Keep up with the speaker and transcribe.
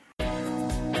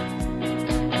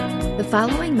The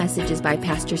following message is by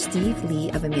Pastor Steve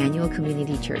Lee of Emmanuel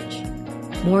Community Church.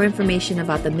 More information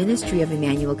about the ministry of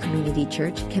Emmanuel Community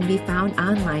Church can be found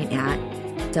online at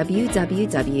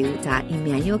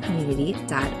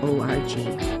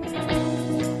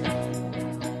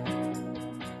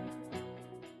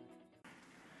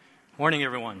www.emmanuelcommunity.org. Morning,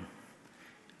 everyone.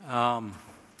 I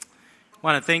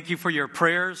want to thank you for your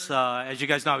prayers. As you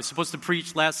guys know, I was supposed to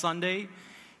preach last Sunday,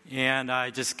 and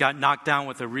I just got knocked down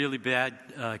with a really bad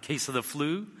case of the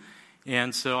flu.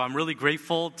 And so I'm really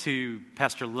grateful to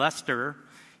Pastor Lester.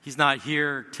 He's not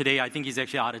here today. I think he's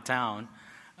actually out of town.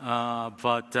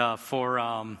 But for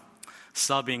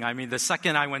subbing, I mean, the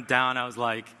second I went down, I was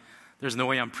like, there's no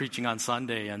way I'm preaching on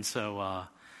Sunday. And so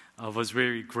I was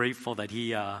very grateful that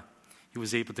he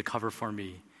was able to cover for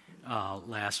me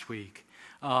last week.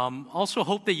 Also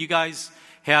hope that you guys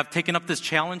have taken up this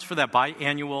challenge for that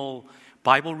biannual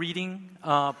Bible reading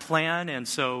plan, and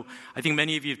so I think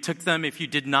many of you took them. If you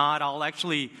did not, I'll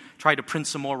actually try to print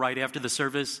some more right after the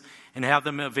service and have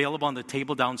them available on the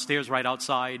table downstairs right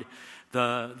outside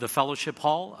the fellowship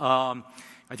hall. I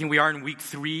think we are in week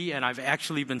 3, and I've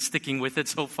actually been sticking with it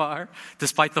so far.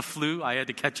 Despite the flu, I had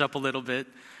to catch up a little bit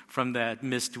from that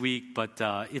missed week, but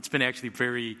it's been actually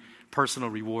very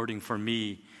personal, rewarding for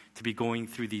me to be going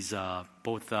through these,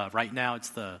 both right now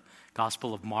it's the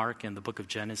Gospel of Mark and the book of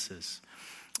Genesis.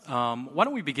 Why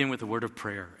don't we begin with a word of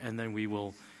prayer, and then we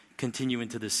will continue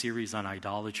into the series on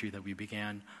idolatry that we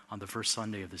began on the first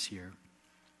Sunday of this year.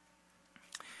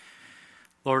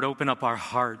 Lord, open up our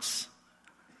hearts.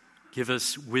 Give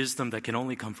us wisdom that can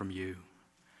only come from you,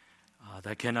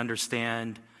 that can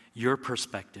understand your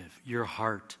perspective, your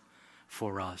heart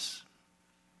for us.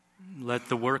 Let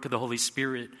the work of the Holy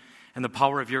Spirit and the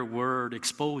power of your word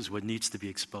expose what needs to be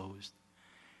exposed,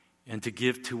 and to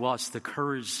give to us the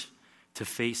courage to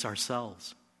face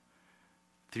ourselves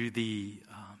through the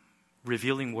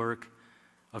revealing work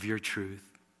of your truth,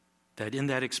 that in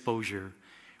that exposure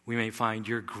we may find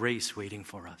your grace waiting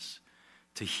for us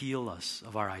to heal us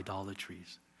of our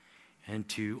idolatries and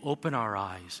to open our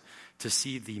eyes to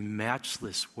see the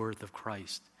matchless worth of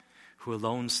Christ, who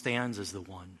alone stands as the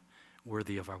one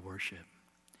worthy of our worship.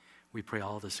 We pray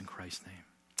all this in Christ's name.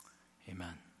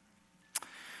 Amen.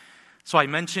 So I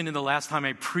mentioned in the last time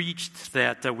I preached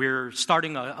that we're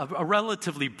starting a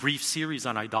relatively brief series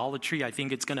on idolatry. I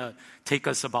think it's going to take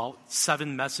us about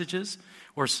 7 messages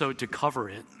or so to cover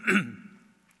it.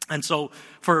 And so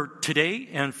for today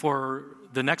and for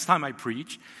the next time I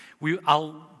preach,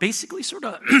 I'll basically sort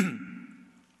of,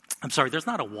 I'm sorry, there's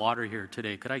not a water here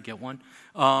today. Could I get one?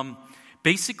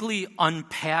 Basically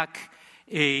unpack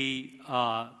a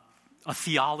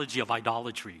theology of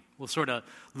idolatry. We'll sort of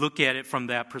look at it from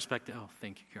that perspective. Oh,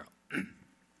 thank you, Carol.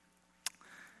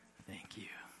 Thank you.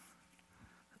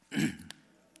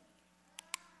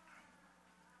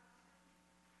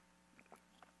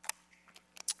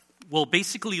 We'll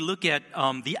basically look at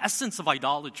the essence of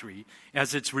idolatry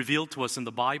as it's revealed to us in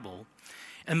the Bible.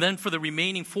 And then for the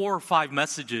remaining 4 or 5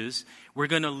 messages, we're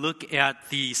going to look at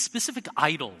the specific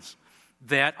idols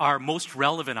that are most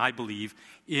relevant, I believe,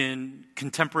 in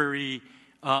contemporary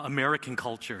American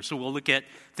culture. So we'll look at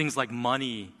things like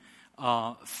money,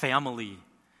 family,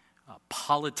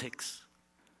 politics,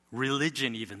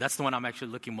 religion even. That's the one I'm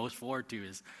actually looking most forward to,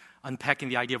 is unpacking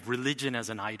the idea of religion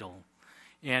as an idol.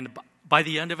 And by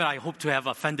the end of it, I hope to have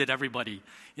offended everybody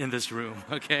in this room,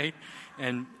 okay?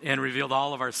 And revealed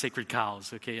all of our sacred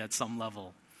cows, okay, at some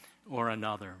level or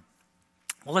another.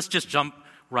 Well, let's just jump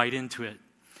right into it.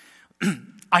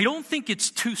 I don't think it's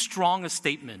too strong a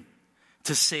statement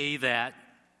to say that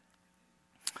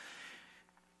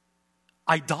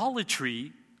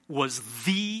idolatry was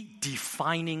the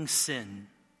defining sin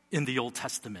in the Old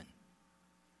Testament.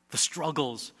 The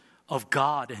struggles of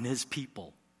God and his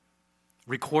people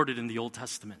recorded in the Old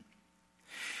Testament.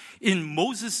 In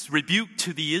Moses' rebuke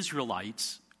to the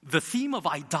Israelites, the theme of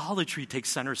idolatry takes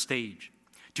center stage.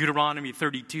 Deuteronomy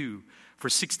 32,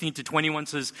 verse 16 to 21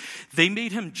 says, "They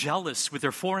made him jealous with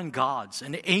their foreign gods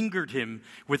and angered him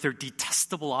with their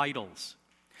detestable idols.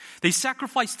 They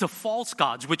sacrificed to false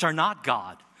gods, which are not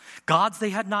God, gods they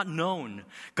had not known,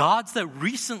 gods that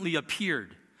recently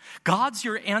appeared, gods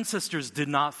your ancestors did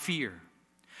not fear.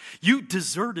 You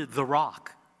deserted the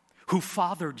rock who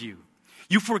fathered you.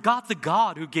 You forgot the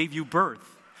God who gave you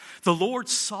birth. The Lord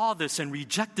saw this and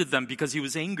rejected them because he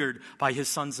was angered by his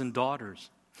sons and daughters.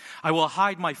 I will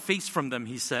hide my face from them,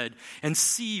 he said, and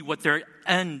see what their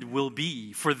end will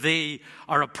be, for they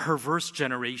are a perverse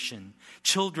generation,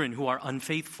 children who are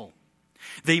unfaithful.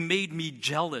 They made me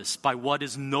jealous by what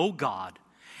is no God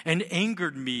and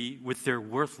angered me with their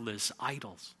worthless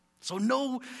idols. So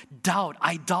no doubt,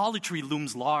 idolatry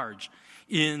looms large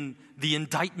in the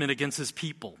indictment against his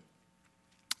people.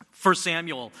 1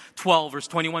 Samuel 12, verse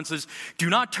 21 says, "Do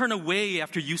not turn away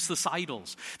after useless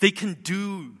idols. They can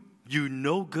do you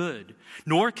no good,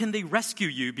 nor can they rescue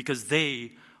you because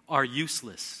they are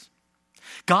useless."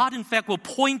 God, in fact, will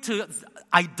point to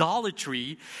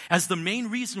idolatry as the main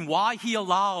reason why he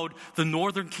allowed the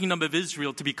northern kingdom of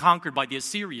Israel to be conquered by the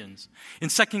Assyrians. In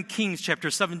 2 Kings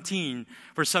chapter 17,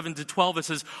 verse 7 to 12, it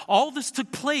says, all this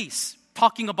took place,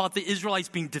 talking about the Israelites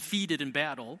being defeated in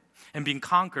battle and being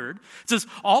conquered. It says,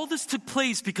 all this took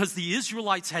place because the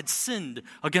Israelites had sinned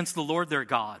against the Lord their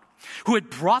God, who had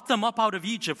brought them up out of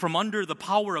Egypt from under the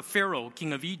power of Pharaoh,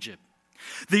 king of Egypt.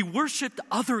 They worshipped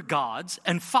other gods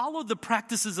and followed the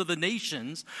practices of the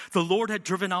nations the Lord had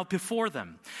driven out before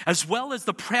them, as well as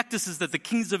the practices that the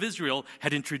kings of Israel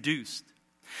had introduced.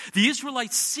 The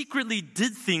Israelites secretly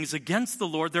did things against the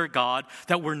Lord their God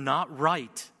that were not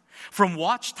right. From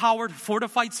watchtower to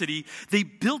fortified city, they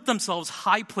built themselves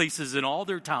high places in all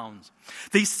their towns.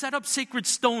 They set up sacred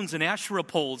stones and Asherah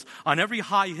poles on every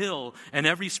high hill and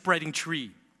every spreading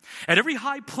tree. At every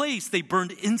high place, they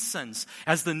burned incense,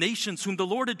 as the nations whom the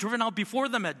Lord had driven out before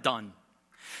them had done.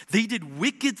 They did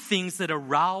wicked things that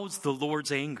aroused the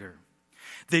Lord's anger.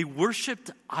 They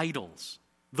worshipped idols,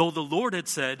 though the Lord had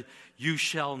said, "You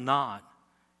shall not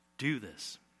do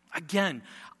this." Again,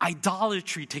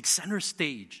 idolatry takes center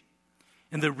stage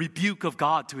in the rebuke of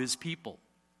God to his people.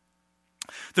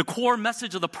 The core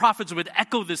message of the prophets would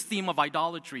echo this theme of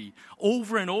idolatry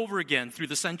over and over again through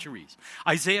the centuries.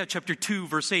 Isaiah chapter 2,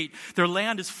 verse 8, their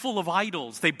land is full of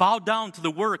idols. They bow down to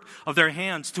the work of their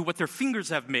hands, to what their fingers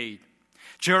have made.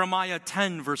 Jeremiah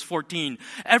 10, verse 14,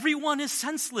 everyone is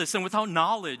senseless and without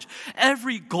knowledge.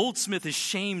 Every goldsmith is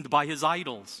shamed by his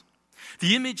idols.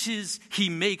 The images he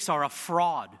makes are a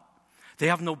fraud. They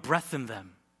have no breath in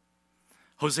them.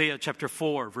 Hosea chapter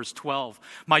 4, verse 12.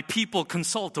 My people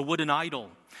consult a wooden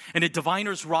idol, and a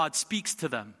diviner's rod speaks to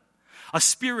them. A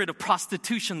spirit of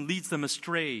prostitution leads them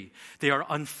astray. They are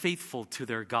unfaithful to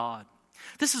their God.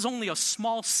 This is only a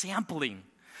small sampling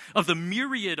of the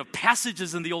myriad of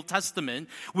passages in the Old Testament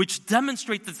which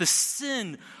demonstrate that the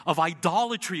sin of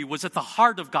idolatry was at the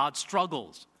heart of God's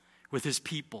struggles with his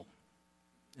people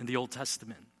in the Old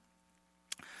Testament.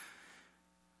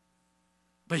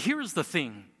 But here's the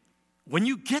thing. When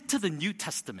you get to the New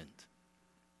Testament,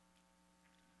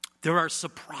 there are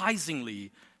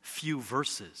surprisingly few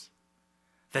verses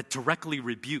that directly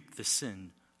rebuke the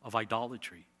sin of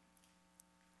idolatry.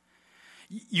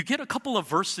 You get a couple of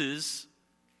verses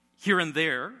here and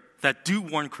there that do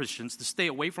warn Christians to stay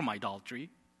away from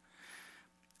idolatry,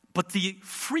 but the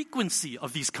frequency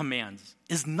of these commands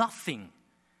is nothing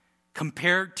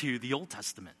compared to the Old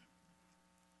Testament.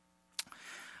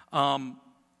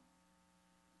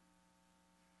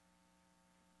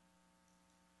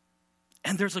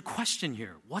 And there's a question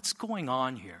here. What's going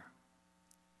on here?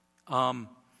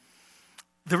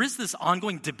 There is this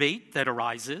ongoing debate that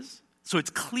arises. So it's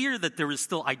clear that there is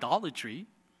still idolatry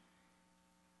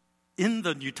in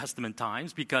the New Testament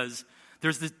times, because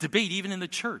there's this debate even in the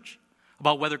church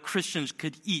about whether Christians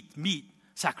could eat meat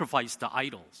sacrificed to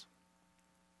idols.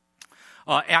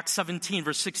 Acts 17,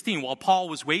 verse 16, while Paul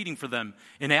was waiting for them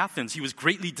in Athens, he was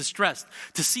greatly distressed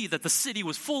to see that the city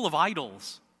was full of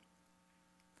idols.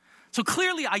 So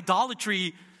clearly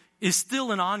idolatry is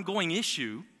still an ongoing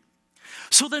issue.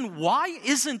 So then why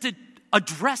isn't it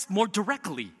addressed more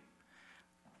directly?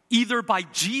 Either by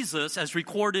Jesus, as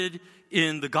recorded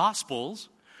in the Gospels,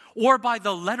 or by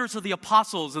the letters of the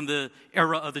apostles in the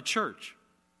era of the church.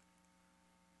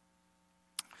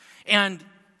 And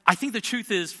I think the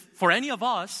truth is, for any of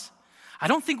us, I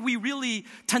don't think we really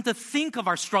tend to think of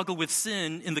our struggle with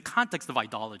sin in the context of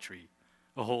idolatry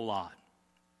a whole lot.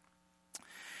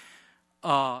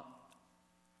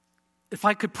 If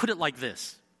I could put it like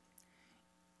this,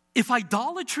 if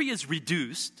idolatry is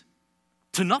reduced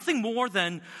to nothing more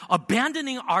than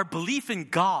abandoning our belief in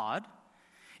God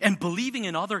and believing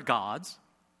in other gods,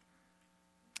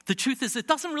 the truth is it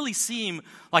doesn't really seem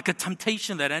like a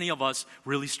temptation that any of us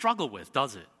really struggle with,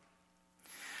 does it?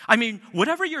 I mean,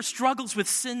 whatever your struggles with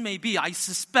sin may be, I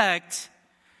suspect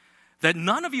that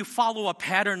none of you follow a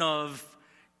pattern of,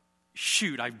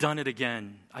 shoot, I've done it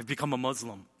again. I've become a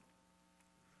Muslim.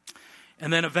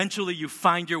 And then eventually you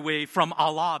find your way from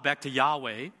Allah back to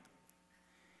Yahweh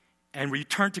and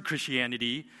return to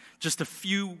Christianity just a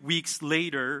few weeks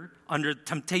later under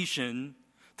temptation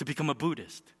to become a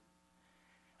Buddhist.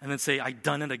 And then say, I've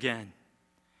done it again.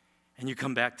 And you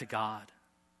come back to God.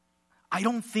 I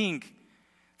don't think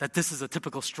that this is a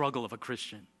typical struggle of a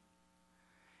Christian.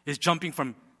 Is jumping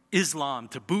from Islam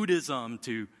to Buddhism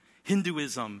to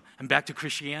Hinduism and back to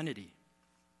Christianity.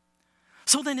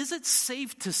 So then, is it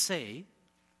safe to say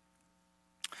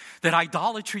that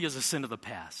idolatry is a sin of the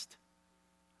past?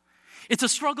 It's a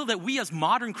struggle that we as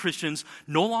modern Christians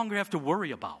no longer have to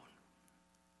worry about.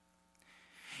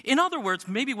 In other words,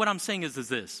 maybe what I'm saying is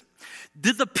this.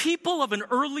 Did the people of an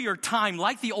earlier time,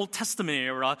 like the Old Testament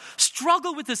era,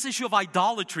 struggle with this issue of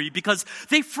idolatry because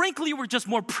they frankly were just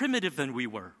more primitive than we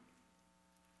were?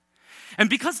 And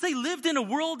because they lived in a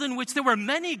world in which there were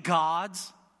many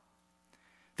gods,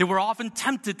 they were often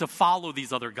tempted to follow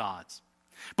these other gods.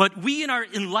 But we, in our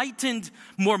enlightened,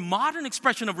 more modern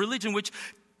expression of religion, which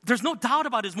there's no doubt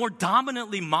about is more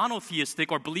dominantly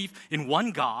monotheistic or belief in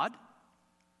one God,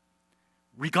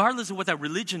 regardless of what that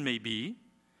religion may be,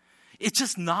 it's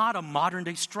just not a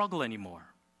modern-day struggle anymore.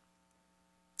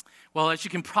 Well, as you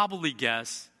can probably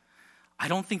guess, I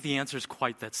don't think the answer is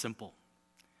quite that simple.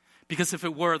 Because if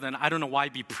it were, then I don't know why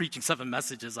I'd be preaching 7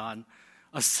 messages on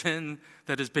a sin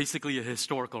that is basically a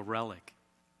historical relic.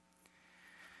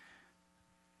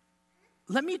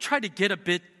 Let me try to get a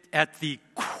bit at the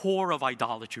core of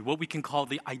idolatry, what we can call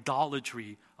the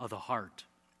idolatry of the heart.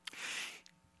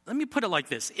 Let me put it like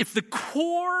this. If the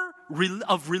core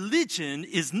of religion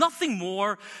is nothing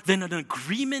more than an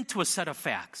agreement to a set of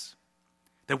facts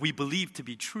that we believe to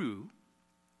be true,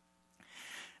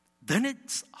 then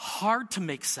it's hard to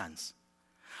make sense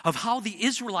of how the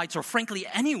Israelites, or frankly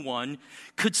anyone,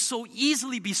 could so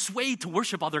easily be swayed to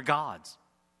worship other gods.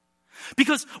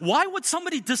 Because why would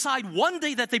somebody decide one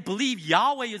day that they believe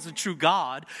Yahweh is a true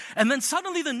God, and then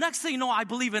suddenly the next thing you know, I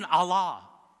believe in Allah?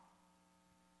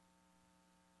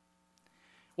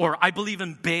 Or I believe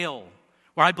in Baal,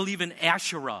 or I believe in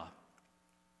Asherah.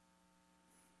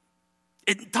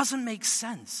 It doesn't make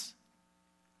sense.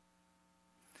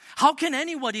 How can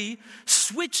anybody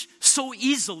switch so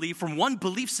easily from one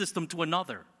belief system to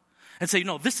another and say,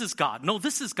 no, this is God, no,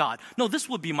 this is God, no, this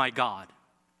will be my God?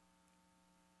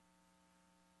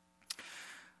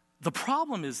 The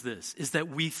problem is this, is that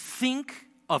we think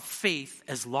of faith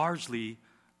as largely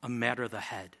a matter of the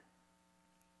head.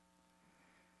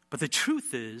 But the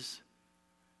truth is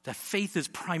that faith is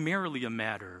primarily a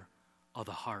matter of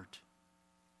the heart.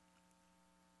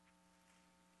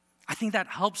 I think that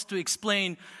helps to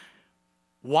explain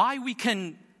why we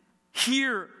can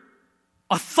hear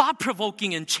a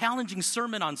thought-provoking and challenging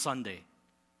sermon on Sunday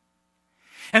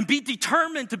and be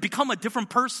determined to become a different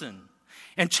person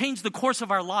and change the course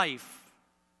of our life.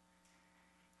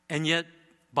 And yet,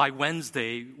 by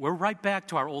Wednesday, we're right back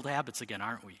to our old habits again,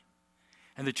 aren't we?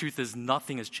 And the truth is,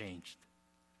 nothing has changed.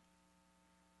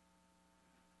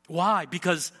 Why?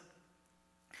 Because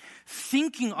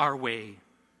thinking our way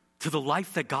to the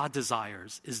life that God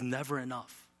desires is never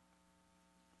enough.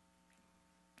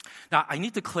 Now, I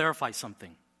need to clarify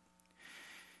something.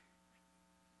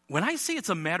 When I say it's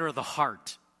a matter of the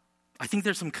heart, I think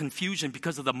there's some confusion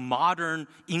because of the modern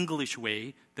English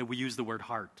way that we use the word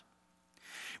heart.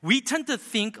 We tend to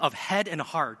think of head and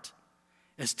heart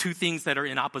as two things that are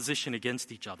in opposition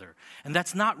against each other. And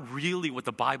that's not really what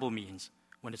the Bible means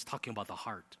when it's talking about the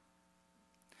heart.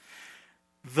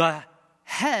 The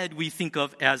head we think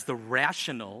of as the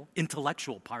rational,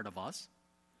 intellectual part of us.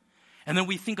 And then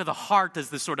we think of the heart as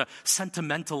this sort of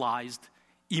sentimentalized,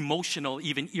 emotional,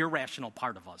 even irrational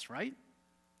part of us, right?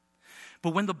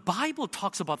 But when the Bible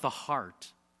talks about the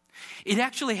heart, it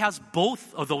actually has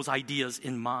both of those ideas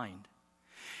in mind.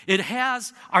 It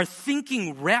has our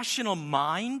thinking, rational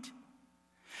mind,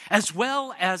 as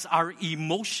well as our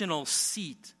emotional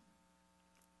seat.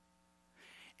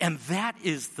 And that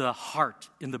is the heart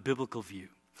in the biblical view.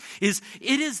 It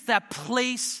is that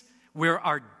place where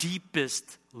our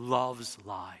deepest loves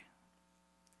lie.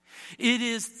 It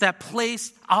is that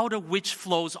place out of which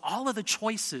flows all of the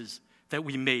choices that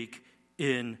we make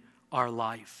in our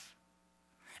life.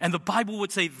 And the Bible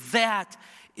would say that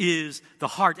is the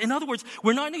heart. In other words,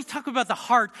 we're not only talking about the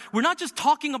heart, we're not just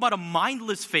talking about a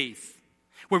mindless faith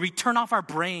where we turn off our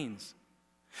brains.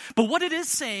 But what it is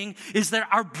saying is that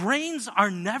our brains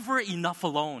are never enough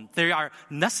alone. They are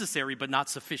necessary but not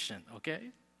sufficient, okay?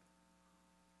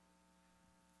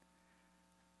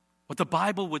 What the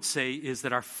Bible would say is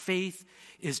that our faith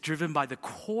is driven by the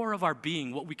core of our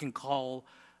being, what we can call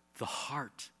the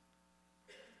heart.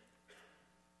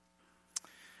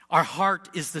 Our heart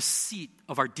is the seat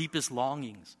of our deepest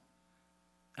longings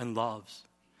and loves,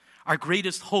 our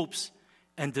greatest hopes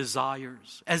and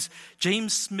desires. As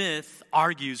James Smith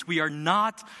argues, we are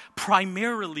not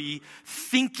primarily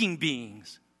thinking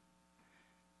beings.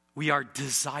 We are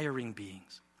desiring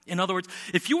beings. In other words,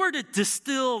 if you were to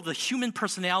distill the human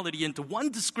personality into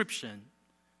one description,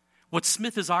 what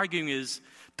Smith is arguing is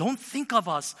Don't think of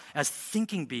us as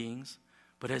thinking beings,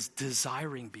 but as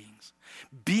desiring beings.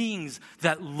 Beings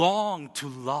that long to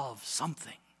love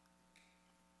something.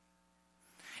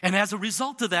 And as a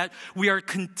result of that, we are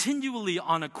continually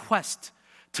on a quest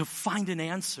to find an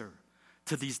answer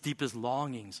to these deepest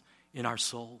longings in our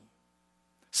soul.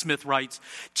 Smith writes,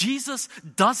 Jesus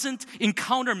doesn't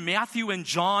encounter Matthew and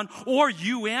John or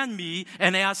you and me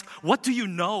and ask, what do you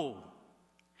know?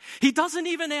 He doesn't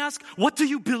even ask, what do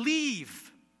you believe?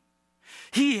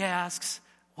 He asks,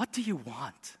 what do you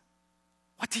want?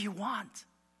 What do you want?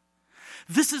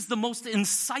 This is the most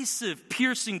incisive,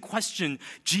 piercing question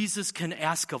Jesus can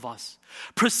ask of us,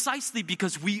 precisely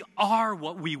because we are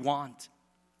what we want.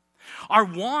 Our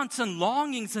wants and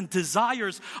longings and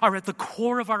desires are at the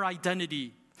core of our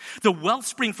identity, the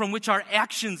wellspring from which our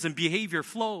actions and behavior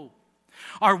flow.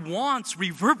 Our wants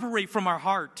reverberate from our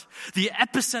heart, the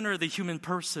epicenter of the human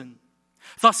person.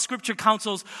 Thus, Scripture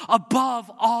counsels, above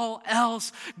all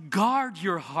else, guard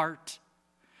your heart,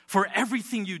 for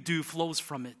everything you do flows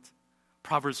from it.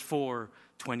 Proverbs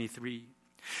 4:23.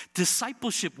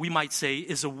 Discipleship, we might say,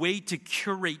 is a way to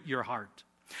curate your heart,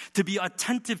 to be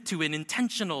attentive to and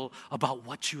intentional about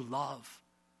what you love.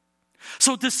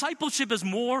 So discipleship is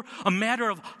more a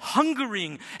matter of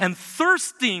hungering and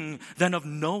thirsting than of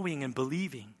knowing and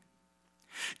believing.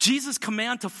 Jesus'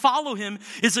 command to follow him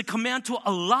is a command to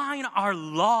align our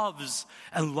loves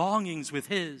and longings with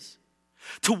his,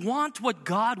 to want what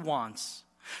God wants,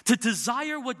 to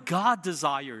desire what God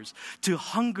desires, to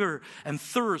hunger and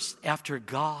thirst after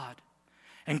God,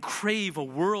 and crave a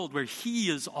world where he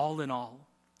is all in all,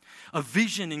 a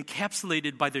vision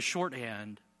encapsulated by the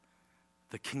shorthand,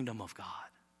 the kingdom of God.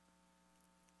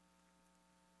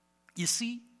 You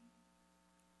see,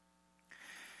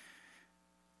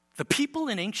 the people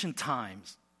in ancient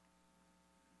times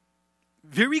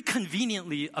very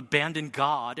conveniently abandoned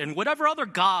God and whatever other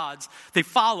gods they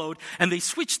followed, and they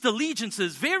switched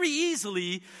allegiances very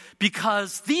easily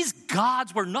because these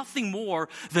gods were nothing more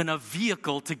than a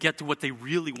vehicle to get to what they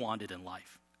really wanted in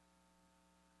life.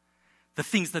 The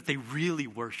things that they really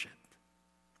worshiped.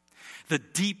 The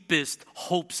deepest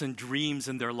hopes and dreams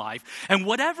in their life. And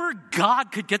whatever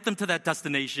God could get them to that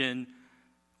destination,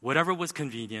 whatever was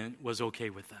convenient was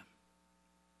okay with them.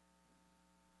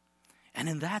 And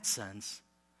in that sense,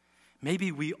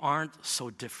 maybe we aren't so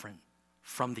different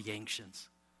from the ancients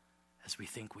as we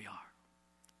think we are.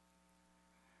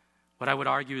 What I would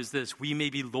argue is this: we may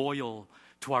be loyal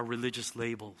to our religious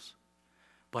labels,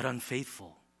 but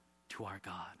unfaithful to our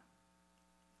God.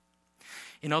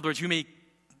 In other words, you may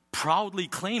proudly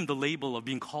claim the label of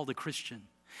being called a Christian.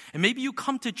 And maybe you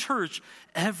come to church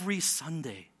every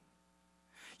Sunday.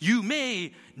 You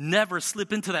may never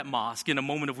slip into that mosque in a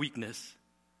moment of weakness.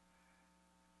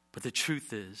 But the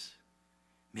truth is,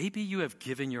 maybe you have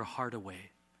given your heart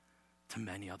away to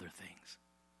many other things.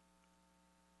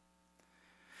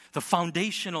 The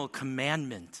foundational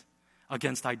commandment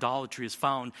against idolatry is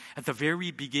found at the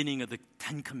very beginning of the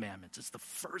 10 Commandments. It's the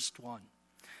first one.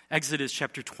 Exodus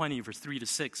chapter 20, verse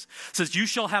 3-6 says, "You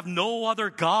shall have no other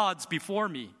gods before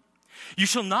me. You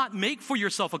shall not make for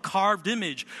yourself a carved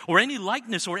image or any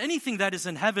likeness or anything that is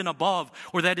in heaven above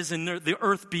or that is in the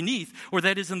earth beneath or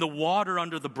that is in the water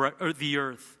under the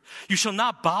earth. You shall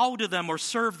not bow to them or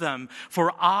serve them,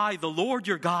 for I, the Lord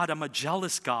your God, am a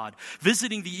jealous God,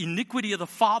 visiting the iniquity of the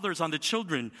fathers on the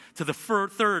children to the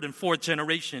third and fourth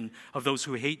generation of those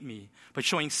who hate me, but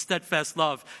showing steadfast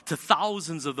love to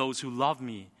thousands of those who love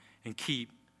me and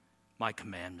keep my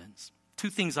commandments." Two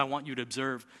things I want you to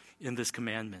observe in this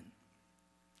commandment.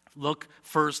 Look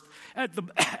first at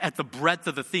the breadth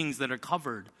of the things that are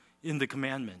covered in the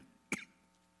commandment.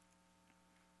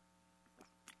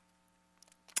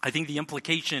 I think the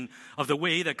implication of the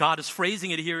way that God is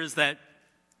phrasing it here is that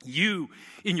you,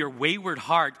 in your wayward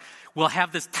heart, will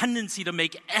have this tendency to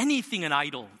make anything an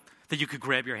idol that you could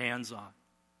grab your hands on.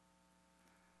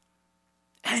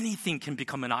 Anything can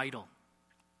become an idol.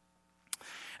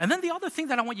 And then the other thing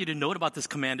that I want you to note about this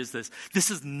command is this.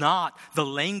 This is not the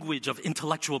language of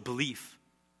intellectual belief,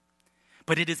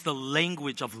 but it is the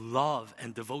language of love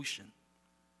and devotion.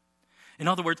 In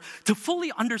other words, to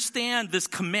fully understand this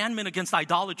commandment against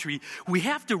idolatry, we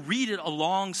have to read it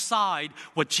alongside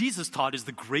what Jesus taught is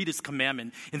the greatest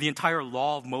commandment in the entire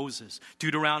law of Moses.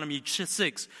 Deuteronomy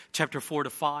 6, chapter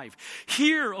 4-5.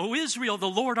 "Hear, O Israel, the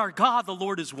Lord our God, the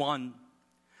Lord is one.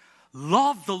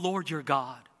 Love the Lord your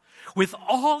God with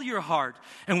all your heart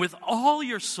and with all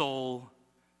your soul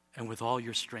and with all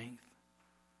your strength."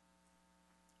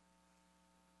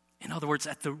 In other words,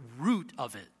 at the root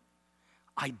of it,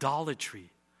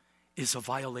 idolatry is a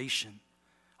violation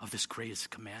of this greatest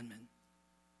commandment.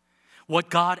 What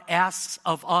God asks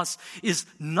of us is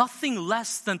nothing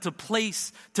less than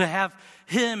to have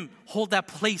Him hold that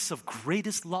place of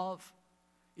greatest love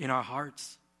in our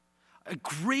hearts, a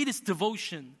greatest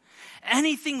devotion.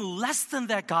 Anything less than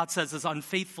that, God says, is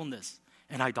unfaithfulness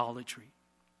and idolatry.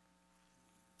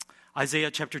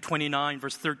 Isaiah chapter 29,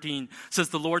 verse 13 says,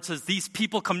 the Lord says, these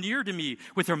people come near to me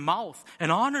with their mouth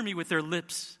and honor me with their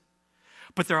lips,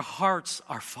 but their hearts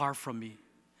are far from me.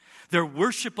 Their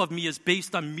worship of me is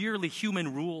based on merely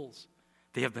human rules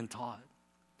they have been taught.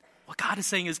 What God is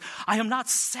saying is, I am not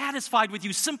satisfied with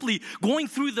you simply going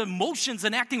through the motions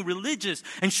and acting religious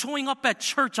and showing up at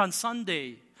church on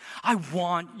Sunday. I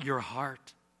want your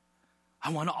heart.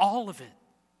 I want all of it.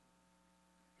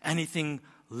 Anything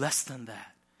less than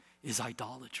that is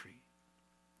idolatry.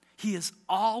 He is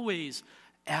always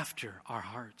after our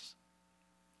hearts.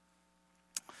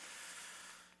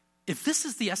 If this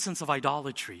is the essence of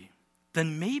idolatry,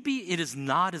 then maybe it is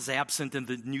not as absent in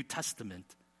the New Testament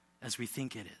as we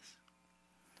think it is.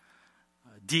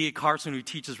 D.A. Carson, who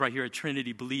teaches right here at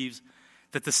Trinity, believes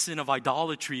that the sin of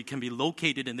idolatry can be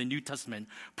located in the New Testament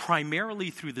primarily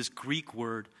through this Greek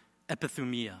word,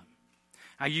 epithumia.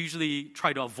 I usually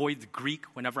try to avoid the Greek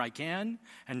whenever I can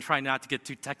and try not to get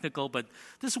too technical, but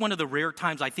this is one of the rare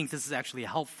times I think this is actually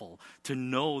helpful to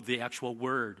know the actual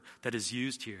word that is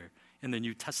used here in the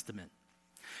New Testament.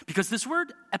 Because this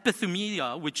word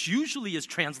epithumia, which usually is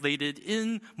translated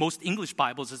in most English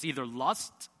Bibles as either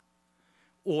lust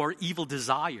or evil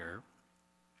desire,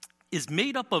 is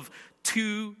made up of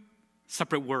two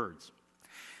separate words.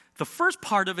 The first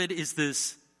part of it is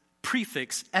this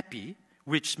prefix epi,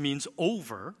 which means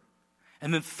over,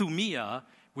 and then thumia,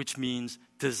 which means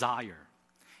desire.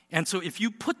 And so if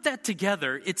you put that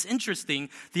together, it's interesting.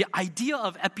 The idea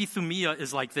of epithumia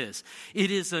is like this.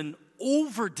 It is an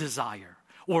over desire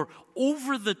or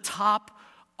over the top,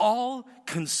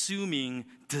 all-consuming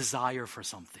desire for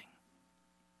something.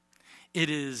 It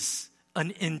is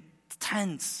an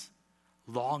intense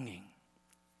longing.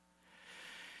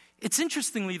 It's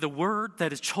interestingly the word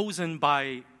that is chosen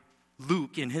by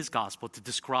Luke in his gospel to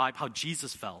describe how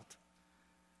Jesus felt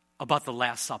about the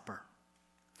Last Supper.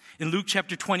 In Luke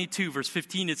chapter 22, verse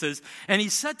 15, it says, and he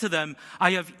said to them,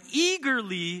 I have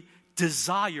eagerly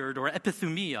desired, or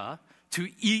epithumia, to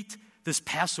eat this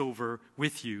Passover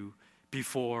with you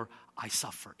before I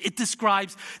suffer. It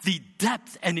describes the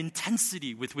depth and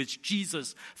intensity with which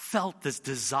Jesus felt this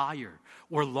desire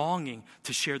or longing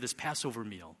to share this Passover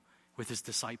meal with his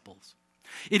disciples.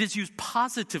 It is used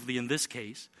positively in this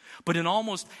case, but in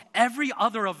almost every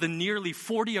other of the nearly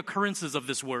 40 occurrences of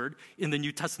this word in the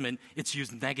New Testament, it's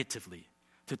used negatively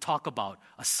to talk about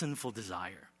a sinful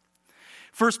desire.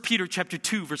 1 Peter chapter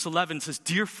 2, verse 11 says,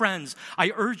 dear friends,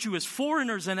 I urge you as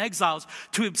foreigners and exiles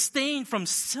to abstain from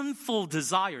sinful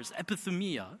desires,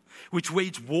 epithumia, which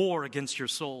wage war against your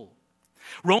soul.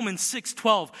 Romans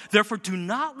 6:12, therefore do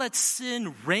not let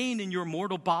sin reign in your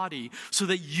mortal body so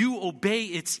that you obey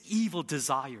its evil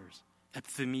desires.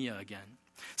 Epithumia again.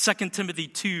 2 Timothy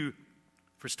 2,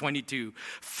 verse 22,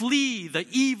 flee the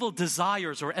evil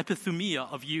desires or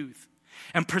epithumia of youth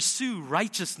and pursue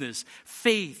righteousness,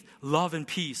 faith, love, and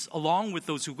peace, along with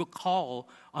those who will call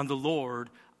on the Lord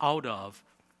out of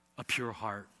a pure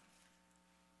heart.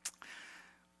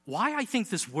 Why I think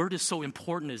this word is so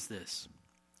important is this.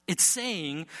 It's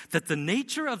saying that the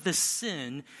nature of this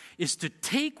sin is to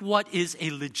take what is a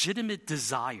legitimate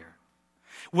desire,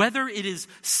 whether it is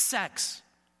sex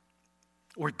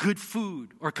or good food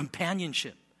or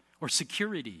companionship or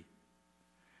security,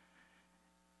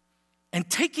 and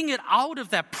taking it out of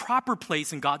that proper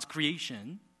place in God's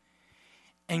creation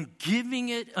and giving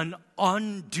it an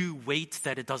undue weight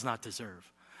that it does not deserve,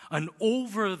 an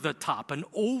over the top, an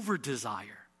over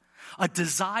desire, a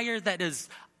desire that is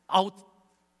outspilled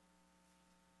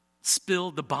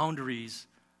the boundaries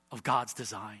of God's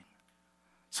design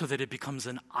so that it becomes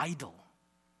an idol.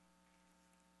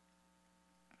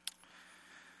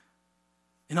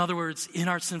 In other words, in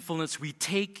our sinfulness, we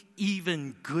take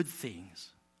even good things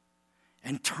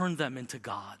and turn them into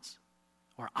gods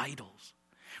or idols,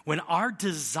 when our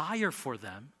desire for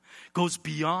them goes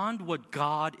beyond what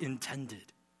God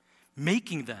intended,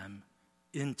 making them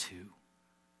into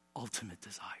ultimate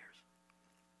desires.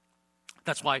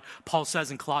 That's why Paul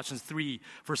says in Colossians 3,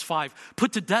 verse 5,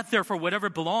 put to death, therefore, whatever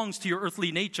belongs to your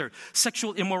earthly nature,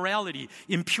 sexual immorality,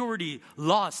 impurity,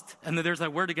 lust, and then there's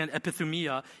that word again,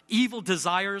 epithumia, evil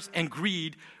desires and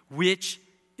greed, which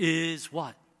is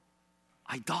what?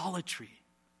 Idolatry.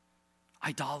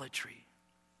 Idolatry.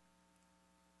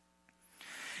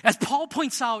 As Paul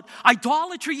points out,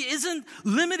 idolatry isn't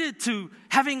limited to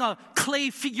having a clay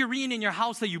figurine in your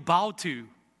house that you bow to.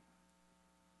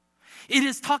 It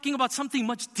is talking about something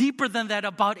much deeper than that,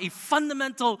 about a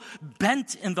fundamental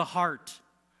bent in the heart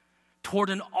toward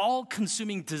an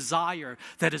all-consuming desire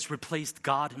that has replaced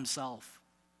God himself.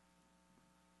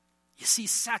 You see,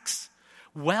 sex,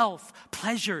 wealth,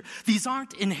 pleasure, these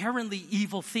aren't inherently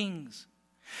evil things,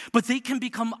 but they can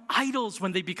become idols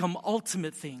when they become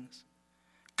ultimate things,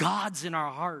 gods in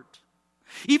our heart.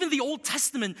 Even the Old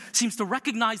Testament seems to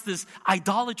recognize this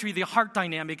idolatry, the heart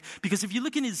dynamic, because if you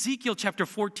look in Ezekiel chapter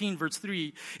 14, verse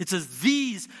 3, it says,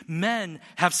 these men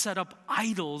have set up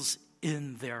idols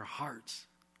in their hearts.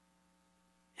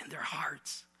 In their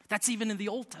hearts. That's even in the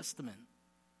Old Testament.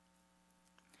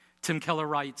 Tim Keller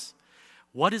writes,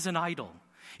 what is an idol?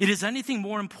 It is anything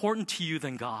more important to you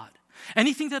than God.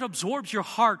 Anything that absorbs your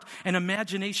heart and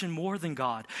imagination more than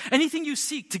God. Anything you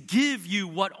seek to give you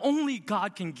what only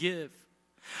God can give.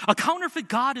 A counterfeit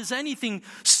God is anything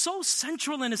so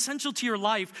central and essential to your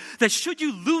life that should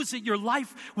you lose it, your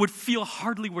life would feel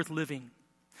hardly worth living.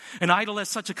 An idol has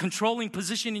such a controlling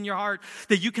position in your heart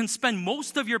that you can spend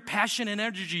most of your passion and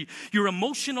energy, your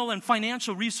emotional and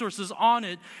financial resources on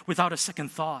it without a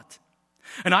second thought.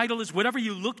 An idol is whatever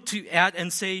you look at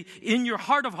and say, in your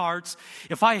heart of hearts,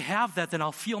 if I have that, then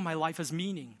I'll feel my life has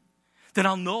meaning. Then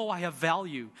I'll know I have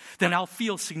value. Then I'll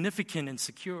feel significant and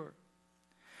secure.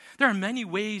 There are many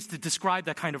ways to describe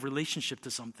that kind of relationship to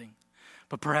something,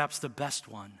 but perhaps the best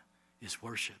one is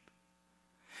worship.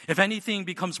 If anything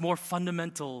becomes more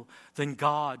fundamental than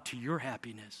God to your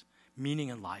happiness, meaning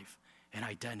in life, and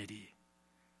identity,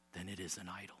 then it is an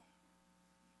idol.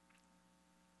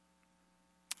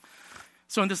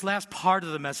 So in this last part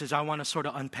of the message, I want to sort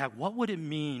of unpack what would it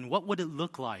mean, what would it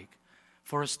look like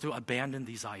for us to abandon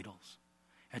these idols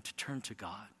and to turn to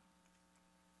God.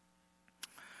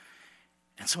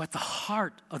 And so at the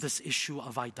heart of this issue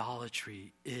of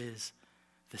idolatry is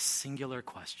the singular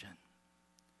question,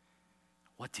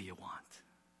 what do you want?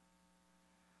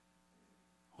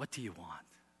 What do you want?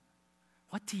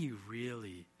 What do you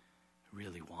really,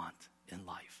 really want in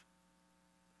life?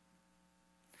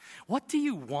 What do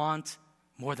you want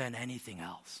more than anything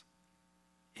else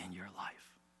in your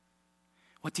life?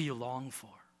 What do you long for?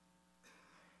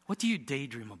 What do you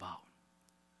daydream about?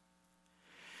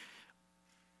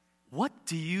 What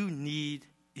do you need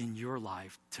in your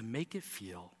life to make it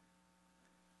feel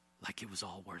like it was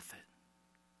all worth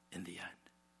it in the end?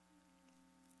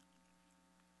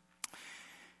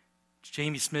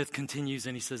 Jamie Smith continues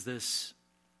and he says this,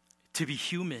 to be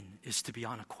human is to be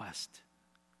on a quest.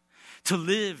 To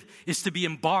live is to be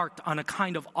embarked on a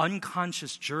kind of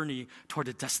unconscious journey toward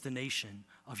a destination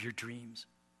of your dreams.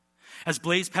 As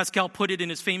Blaise Pascal put it in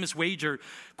his famous wager,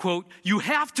 quote, you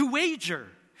have to wager.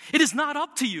 It is not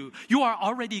up to you. You are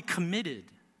already committed.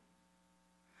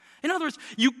 In other words,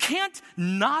 you can't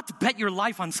not bet your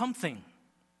life on something.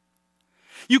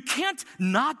 You can't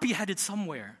not be headed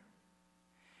somewhere.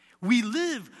 We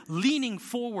live leaning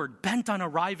forward, bent on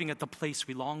arriving at the place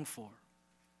we long for.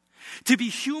 To be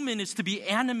human is to be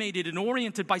animated and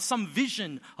oriented by some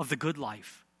vision of the good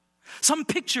life, some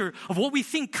picture of what we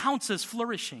think counts as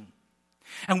flourishing.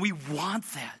 And we want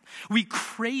that. We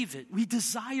crave it. We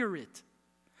desire it.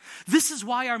 This is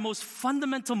why our most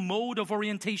fundamental mode of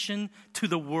orientation to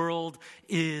the world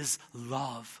is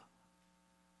love.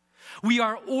 We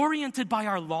are oriented by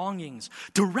our longings,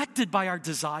 directed by our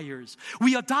desires.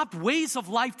 We adopt ways of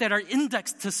life that are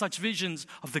indexed to such visions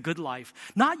of the good life,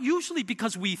 not usually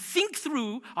because we think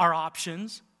through our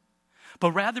options,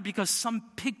 but rather because some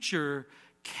picture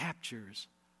captures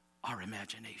our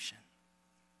imagination.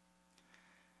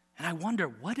 And I wonder,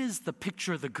 what is the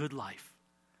picture of the good life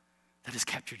that has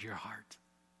captured your heart,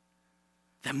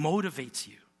 that motivates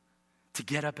you to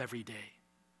get up every day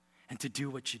and to do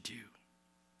what you do?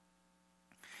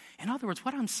 In other words,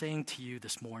 what I'm saying to you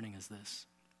this morning is this.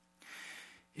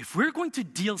 If we're going to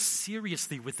deal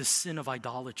seriously with the sin of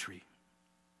idolatry,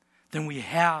 then we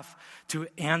have to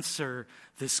answer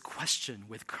this question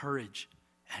with courage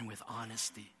and with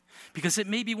honesty, because it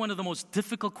may be one of the most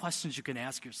difficult questions you can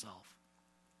ask yourself.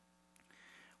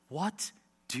 What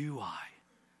do I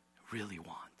really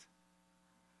want?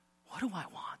 What do I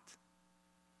want?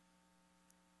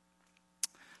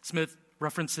 Smith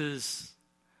references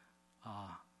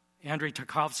Andrei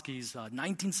Tarkovsky's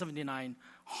 1979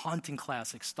 haunting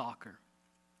classic, Stalker.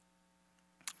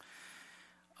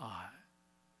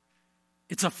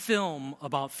 It's a film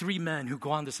about three men who go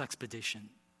on this expedition.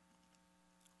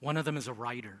 One of them is a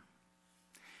writer,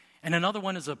 and another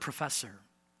one is a professor,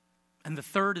 and the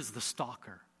third is the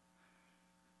stalker,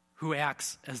 who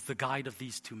acts as the guide of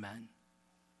these two men.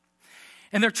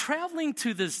 And they're traveling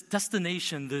to this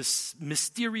destination, this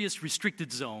mysterious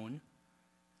restricted zone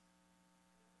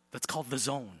that's called the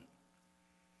Zone.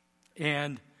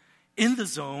 And in the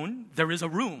zone, there is a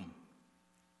room.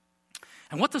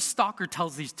 And what the stalker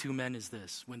tells these two men is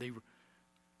this, when they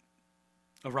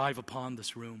arrive upon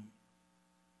this room.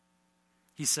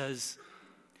 He says,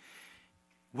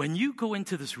 when you go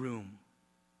into this room,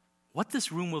 what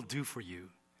this room will do for you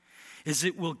is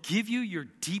it will give you your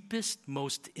deepest,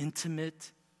 most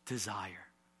intimate desire.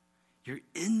 Your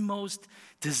inmost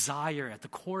desire at the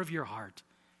core of your heart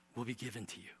will be given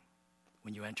to you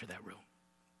when you enter that room.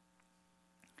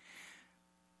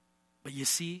 But you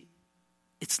see,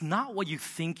 it's not what you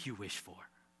think you wish for.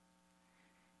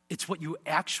 It's what you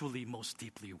actually most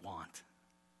deeply want.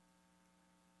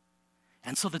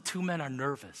 And so the two men are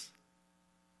nervous.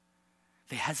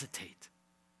 They hesitate.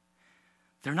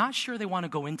 They're not sure they want to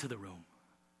go into the room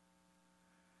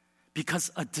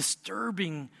because a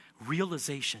disturbing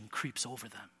realization creeps over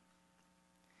them.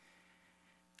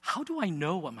 How do I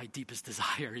know what my deepest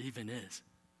desire even is?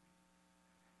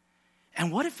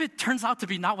 And what if it turns out to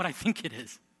be not what I think it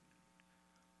is?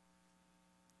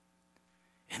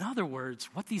 In other words,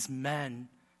 what these men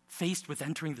faced with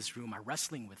entering this room are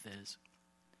wrestling with is,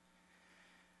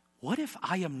 what if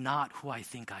I am not who I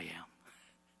think I am?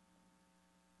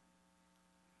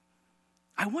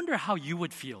 I wonder how you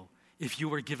would feel if you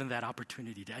were given that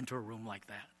opportunity to enter a room like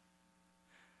that.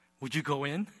 Would you go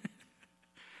in?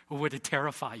 Or would it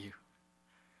terrify you?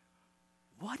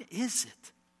 What is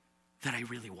it that I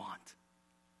really want?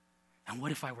 And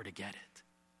what if I were to get it?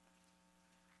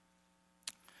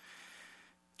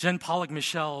 Jen Pollock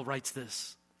Michelle writes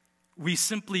this: we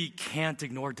simply can't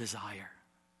ignore desire.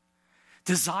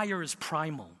 Desire is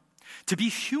primal. To be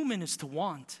human is to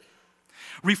want.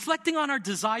 Reflecting on our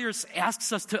desires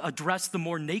asks us to address the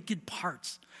more naked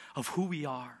parts of who we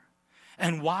are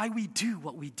and why we do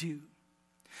what we do.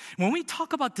 When we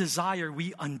talk about desire,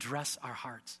 we undress our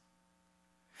hearts.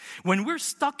 When we're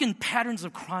stuck in patterns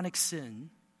of chronic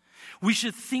sin, we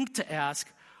should think to ask,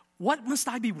 what must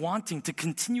I be wanting to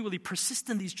continually persist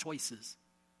in these choices?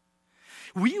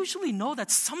 We usually know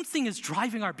that something is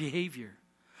driving our behavior,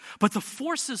 but the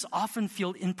forces often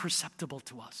feel imperceptible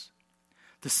to us.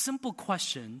 The simple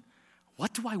question,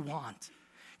 what do I want,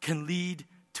 can lead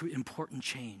to important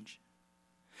change.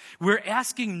 We're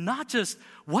asking not just,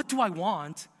 what do I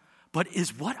want, but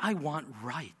is what I want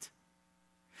right?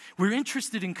 We're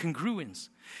interested in congruence.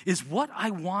 Is what I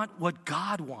want what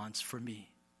God wants for me?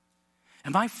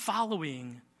 Am I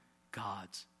following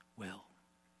God's will?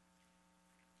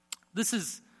 This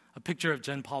is a picture of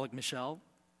Jen Pollock Michelle.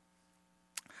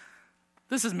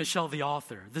 This is Michelle, the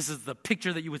author. This is the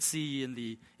picture that you would see in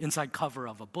the inside cover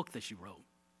of a book that she wrote.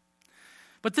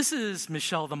 But this is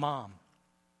Michelle, the mom.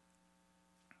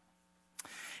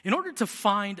 In order to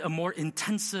find a more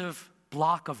intensive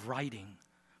block of writing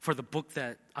for the book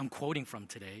that I'm quoting from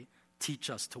today, Teach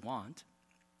Us to Want,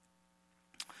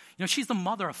 she's the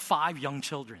mother of 5 young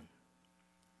children.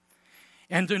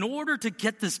 And in order to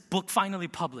get this book finally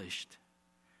published,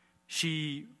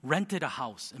 she rented a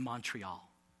house in Montreal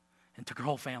and took her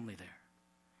whole family there.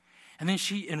 And then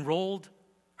she enrolled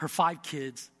her 5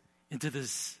 kids into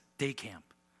this day camp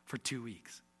for 2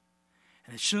 weeks.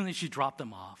 And as soon as she dropped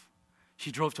them off,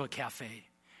 she drove to a cafe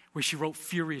where she wrote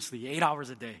furiously 8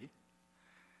 hours a day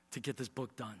to get this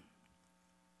book done.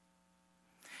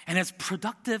 And as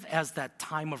productive as that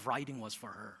time of writing was for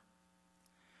her,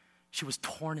 she was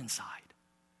torn inside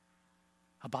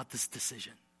about this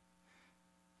decision.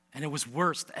 And it was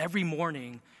worse every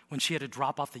morning when she had to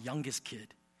drop off the youngest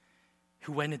kid,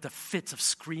 who went into fits of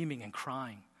screaming and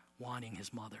crying, wanting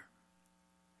his mother.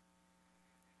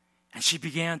 And she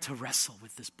began to wrestle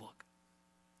with this book.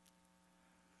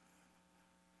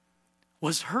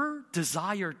 Was her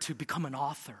desire to become an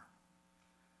author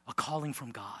a calling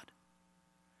from God?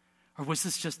 Or was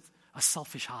this just a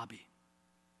selfish hobby?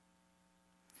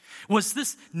 Was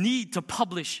this need to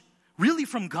publish really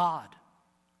from God?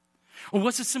 Or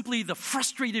was it simply the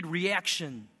frustrated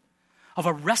reaction of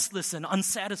a restless and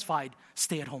unsatisfied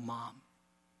stay-at-home mom?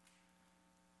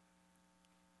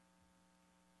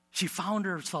 She found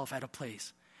herself at a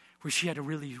place where she had to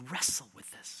really wrestle with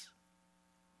this.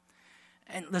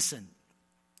 And listen,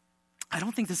 I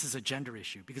don't think this is a gender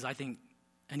issue, because I think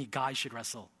any guy should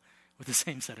wrestle with the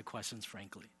same set of questions,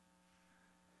 frankly.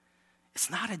 It's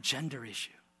not a gender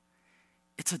issue.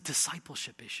 It's a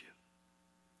discipleship issue.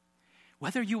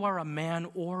 Whether you are a man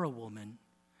or a woman,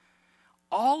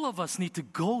 all of us need to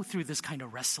go through this kind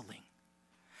of wrestling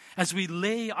as we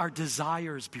lay our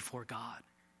desires before God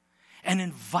and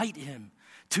invite Him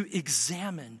to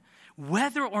examine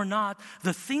whether or not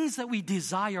the things that we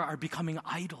desire are becoming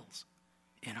idols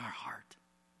in our heart.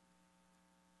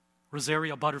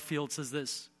 Rosaria Butterfield says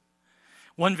this: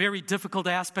 One very difficult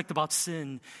aspect about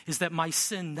sin is that my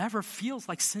sin never feels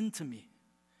like sin to me.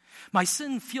 My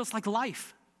sin feels like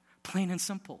life, plain and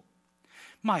simple.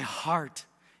 My heart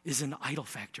is an idol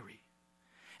factory,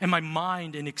 and my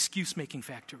mind an excuse-making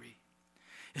factory,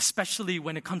 especially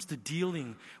when it comes to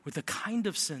dealing with the kind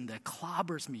of sin that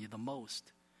clobbers me the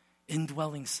most,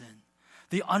 indwelling sin,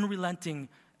 the unrelenting,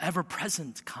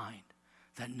 ever-present kind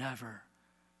that never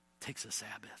takes a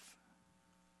Sabbath.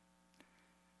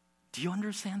 Do you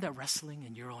understand that wrestling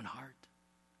in your own heart?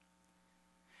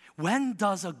 When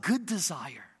does a good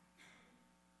desire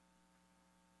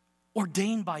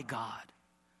ordained by God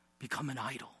become an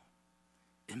idol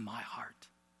in my heart?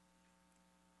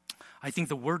 I think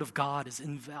the Word of God is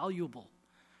invaluable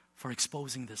for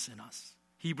exposing this in us.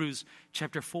 Hebrews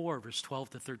chapter 4, verse 12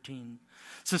 to 13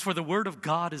 says, "For the Word of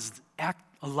God is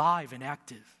alive and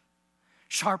active,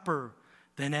 sharper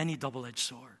than any double-edged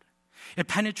sword. It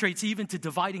penetrates even to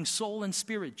dividing soul and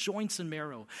spirit, joints and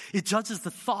marrow. It judges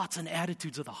the thoughts and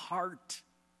attitudes of the heart.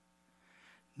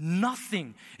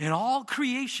 Nothing in all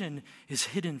creation is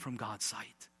hidden from God's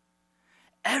sight.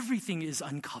 Everything is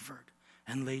uncovered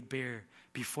and laid bare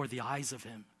before the eyes of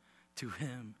Him, to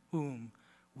Him whom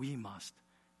we must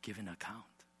give an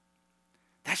account."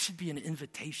 That should be an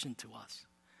invitation to us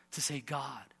to say,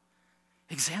 God,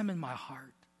 examine my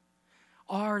heart.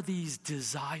 Are these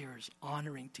desires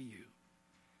honoring to you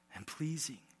and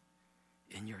pleasing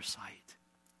in your sight?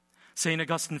 St.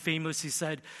 Augustine famously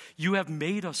said, "You have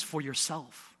made us for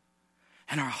yourself,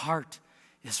 and our heart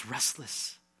is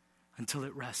restless until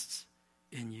it rests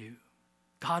in you."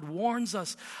 God warns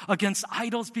us against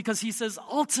idols because He says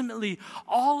ultimately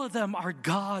all of them are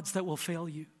gods that will fail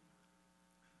you.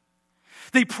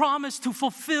 They promise to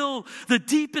fulfill the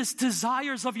deepest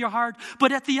desires of your heart,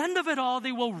 but at the end of it all,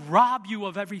 they will rob you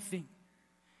of everything.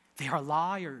 They are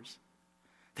liars.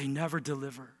 They never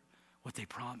deliver what they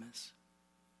promise.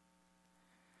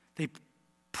 They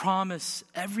promise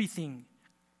everything,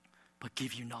 but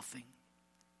give you nothing.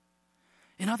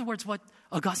 In other words, what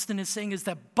Augustine is saying is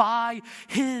that by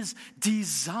His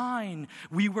design,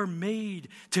 we were made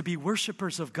to be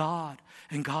worshipers of God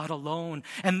and God alone.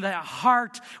 And that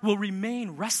heart will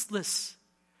remain restless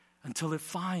until it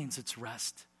finds its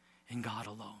rest in God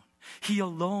alone. He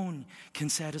alone can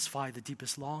satisfy the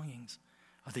deepest longings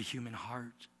of the human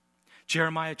heart.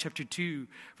 Jeremiah chapter 2,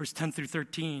 verse 10 through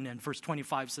 13 and verse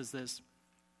 25 says this: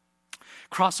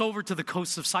 "Cross over to the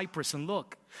coasts of Cyprus and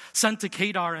look. Send to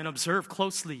Kedar and observe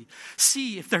closely.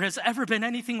 See if there has ever been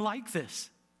anything like this.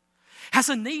 Has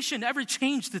a nation ever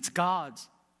changed its gods?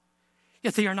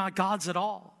 Yet they are not gods at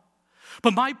all.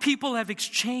 But my people have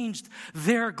exchanged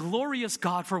their glorious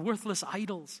God for worthless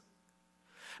idols.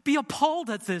 Be appalled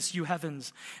at this, you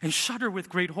heavens, and shudder with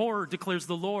great horror, declares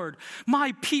the Lord.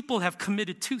 My people have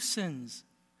committed two sins.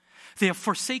 They have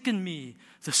forsaken me,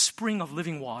 the spring of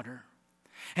living water,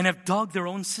 and have dug their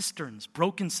own cisterns,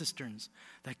 broken cisterns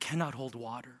that cannot hold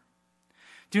water.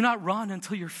 Do not run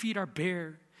until your feet are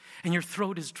bare and your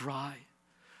throat is dry.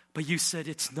 But you said,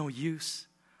 it's no use.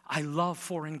 I love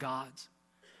foreign gods,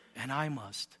 and I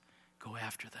must go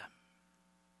after them."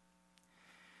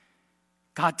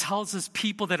 God tells us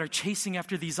people that are chasing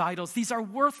after these idols, these are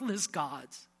worthless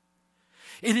gods.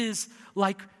 It is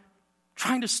like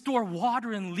trying to store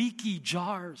water in leaky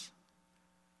jars,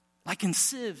 like in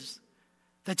sieves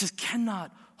that just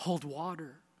cannot hold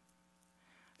water.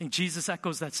 I think Jesus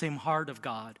echoes that same heart of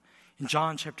God in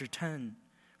John chapter 10,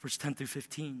 verse 10 through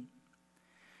 15,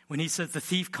 when He says, "The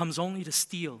thief comes only to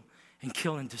steal and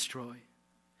kill and destroy.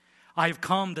 I have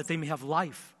come that they may have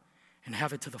life and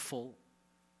have it to the full.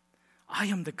 I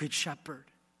am the good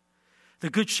shepherd.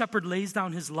 The good shepherd lays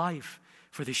down his life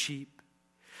for the sheep.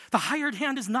 The hired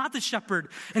hand is not the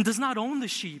shepherd and does not own the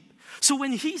sheep. So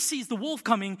when he sees the wolf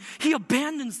coming, he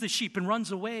abandons the sheep and runs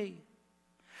away.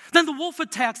 Then the wolf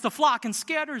attacks the flock and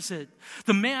scatters it.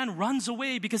 The man runs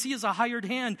away because he is a hired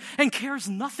hand and cares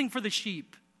nothing for the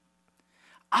sheep.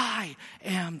 I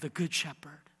am the good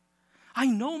shepherd. I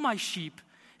know my sheep,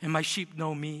 and my sheep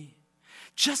know me.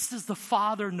 Just as the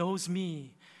Father knows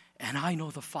me, and I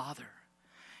know the Father,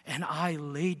 and I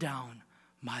lay down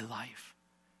my life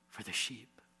for the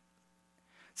sheep."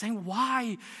 Saying,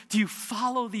 why do you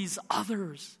follow these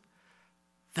others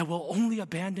that will only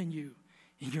abandon you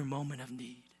in your moment of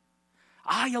need?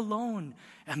 I alone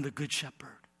am the good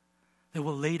shepherd that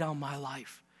will lay down my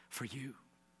life for you.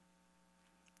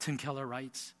 Tim Keller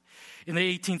writes, in the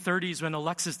 1830s, when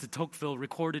Alexis de Tocqueville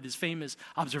recorded his famous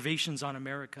observations on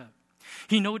America,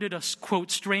 he noted a, quote,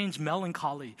 strange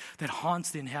melancholy that haunts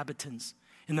the inhabitants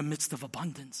in the midst of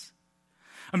abundance.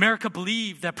 America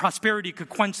believed that prosperity could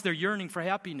quench their yearning for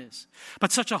happiness,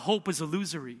 but such a hope was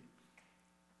illusory.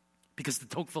 because de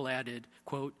Tocqueville added,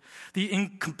 quote, "The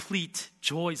incomplete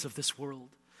joys of this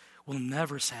world will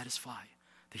never satisfy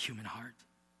the human heart.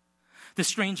 This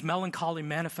strange melancholy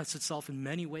manifests itself in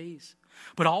many ways,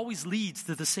 but always leads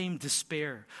to the same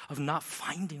despair of not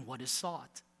finding what is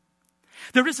sought.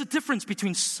 There is a difference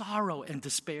between sorrow and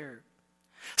despair.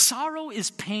 Sorrow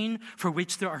is pain for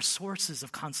which there are sources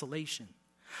of consolation.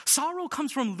 Sorrow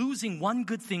comes from losing one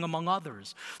good thing among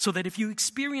others, so that if you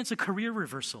experience a career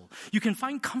reversal, you can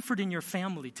find comfort in your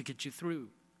family to get you through.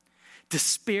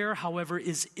 Despair, however,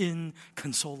 is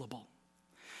inconsolable,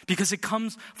 because it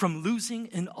comes from losing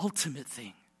an ultimate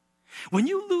thing. When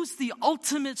you lose the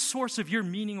ultimate source of your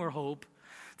meaning or hope,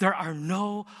 there are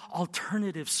no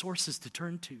alternative sources to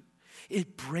turn to.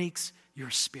 It breaks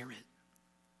your spirit.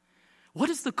 What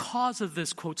is the cause of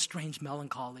this, quote, strange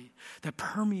melancholy that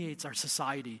permeates our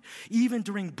society, even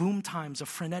during boom times of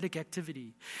frenetic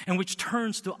activity, and which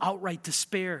turns to outright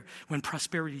despair when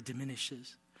prosperity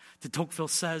diminishes? De Tocqueville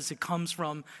says it comes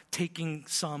from taking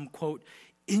some, quote,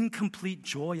 incomplete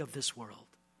joy of this world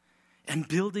and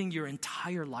building your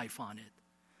entire life on it.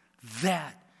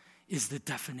 That is the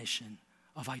definition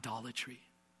of idolatry.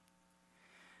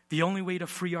 The only way to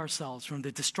free ourselves from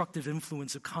the destructive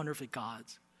influence of counterfeit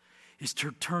gods is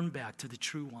to turn back to the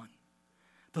true one,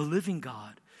 the living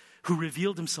God who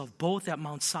revealed himself both at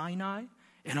Mount Sinai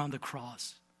and on the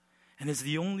cross, and is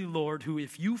the only Lord who,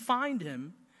 if you find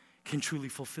him, can truly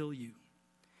fulfill you,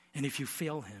 and if you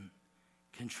fail him,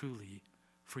 can truly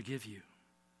forgive you.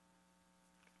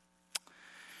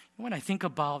 When I think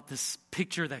about this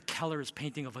picture that Keller is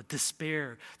painting of a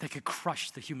despair that could crush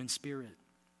the human spirit,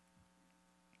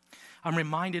 I'm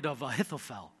reminded of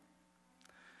Ahithophel.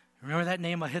 Remember that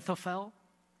name, Ahithophel?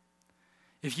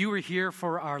 If you were here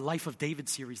for our Life of David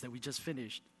series that we just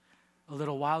finished a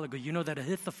little while ago, you know that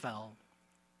Ahithophel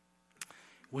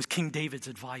was King David's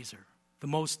advisor, the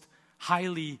most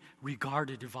highly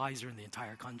regarded advisor in the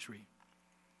entire country.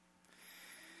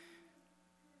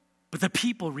 But the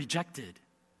people rejected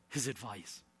his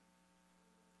advice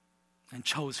and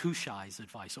chose Hushai's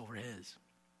advice over his.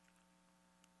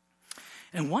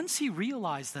 And once he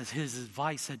realized that his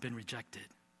advice had been rejected,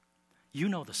 you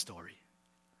know the story.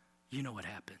 You know what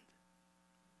happened.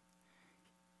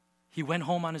 He went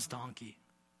home on his donkey,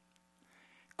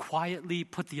 quietly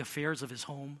put the affairs of his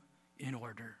home in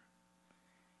order,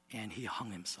 and he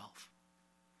hung himself.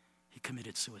 He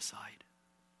committed suicide.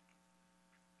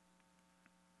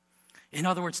 In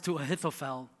other words, to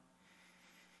Ahithophel,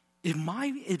 if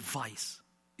my advice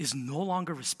is no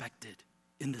longer respected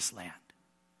in this land,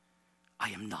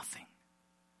 I am nothing.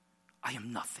 I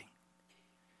am nothing.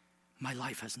 My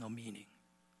life has no meaning.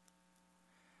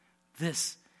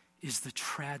 This is the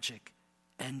tragic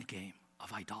endgame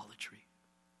of idolatry.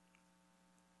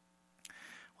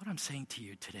 What I'm saying to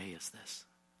you today is this.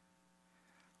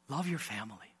 Love your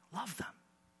family. Love them.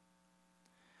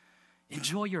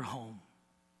 Enjoy your home.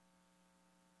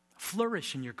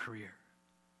 Flourish in your career.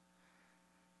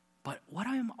 But what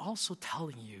I am also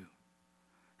telling you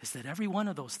is that every one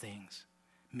of those things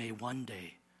may one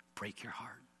day break your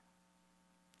heart.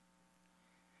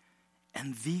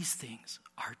 And these things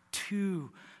are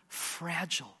too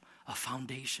fragile a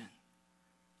foundation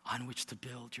on which to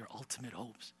build your ultimate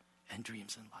hopes and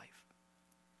dreams in life.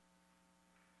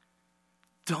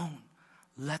 Don't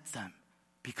let them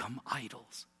become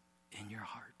idols in your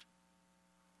heart.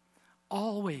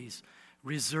 Always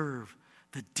reserve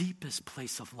the deepest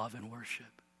place of love and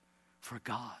worship for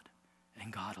God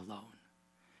and God alone,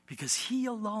 because He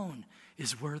alone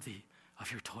is worthy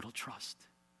of your total trust.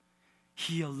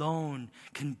 He alone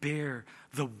can bear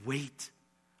the weight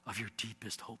of your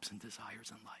deepest hopes and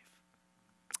desires in life.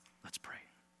 Let's pray.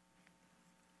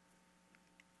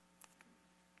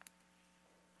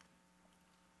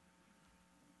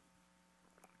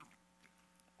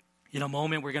 In a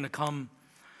moment, we're going to come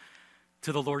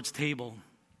to the Lord's table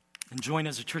and join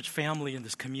as a church family in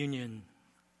this communion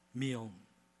meal.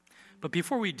 But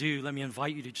before we do, let me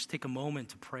invite you to just take a moment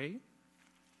to pray.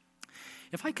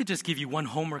 If I could just give you one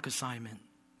homework assignment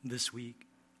this week,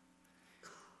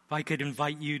 if I could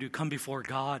invite you to come before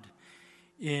God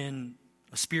in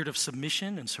a spirit of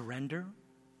submission and surrender,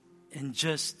 and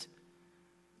just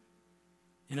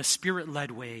in a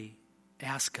spirit-led way,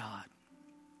 ask God,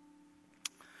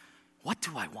 what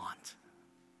do I want?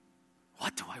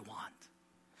 What do I want?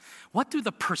 What do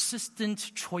the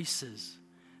persistent choices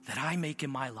that I make in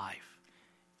my life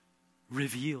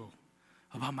reveal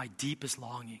about my deepest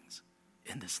longings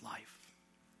in this life?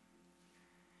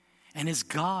 And is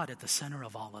God at the center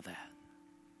of all of that?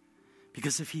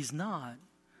 Because if He's not,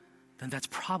 then that's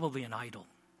probably an idol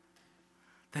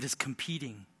that is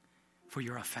competing for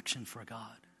your affection for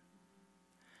God.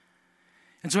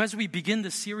 And so as we begin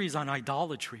this series on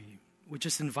idolatry, we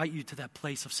just invite you to that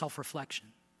place of self-reflection,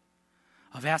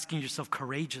 of asking yourself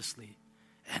courageously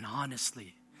and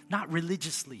honestly, not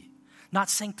religiously, not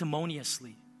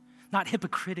sanctimoniously, not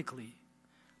hypocritically,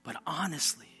 but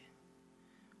honestly,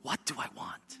 what do I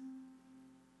want?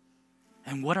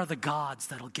 And what are the gods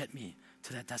that'll get me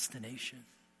to that destination?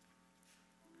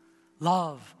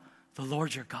 Love the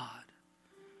Lord your God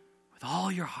with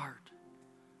all your heart,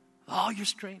 with all your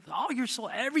strength, with all your soul,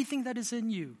 everything that is in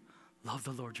you. Love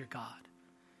the Lord your God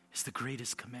is the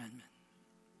greatest commandment.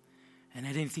 And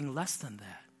anything less than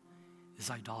that is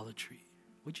idolatry.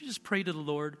 Would you just pray to the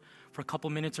Lord for a couple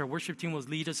minutes? Our worship team will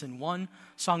lead us in one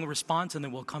song of response, and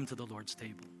then we'll come to the Lord's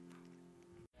table.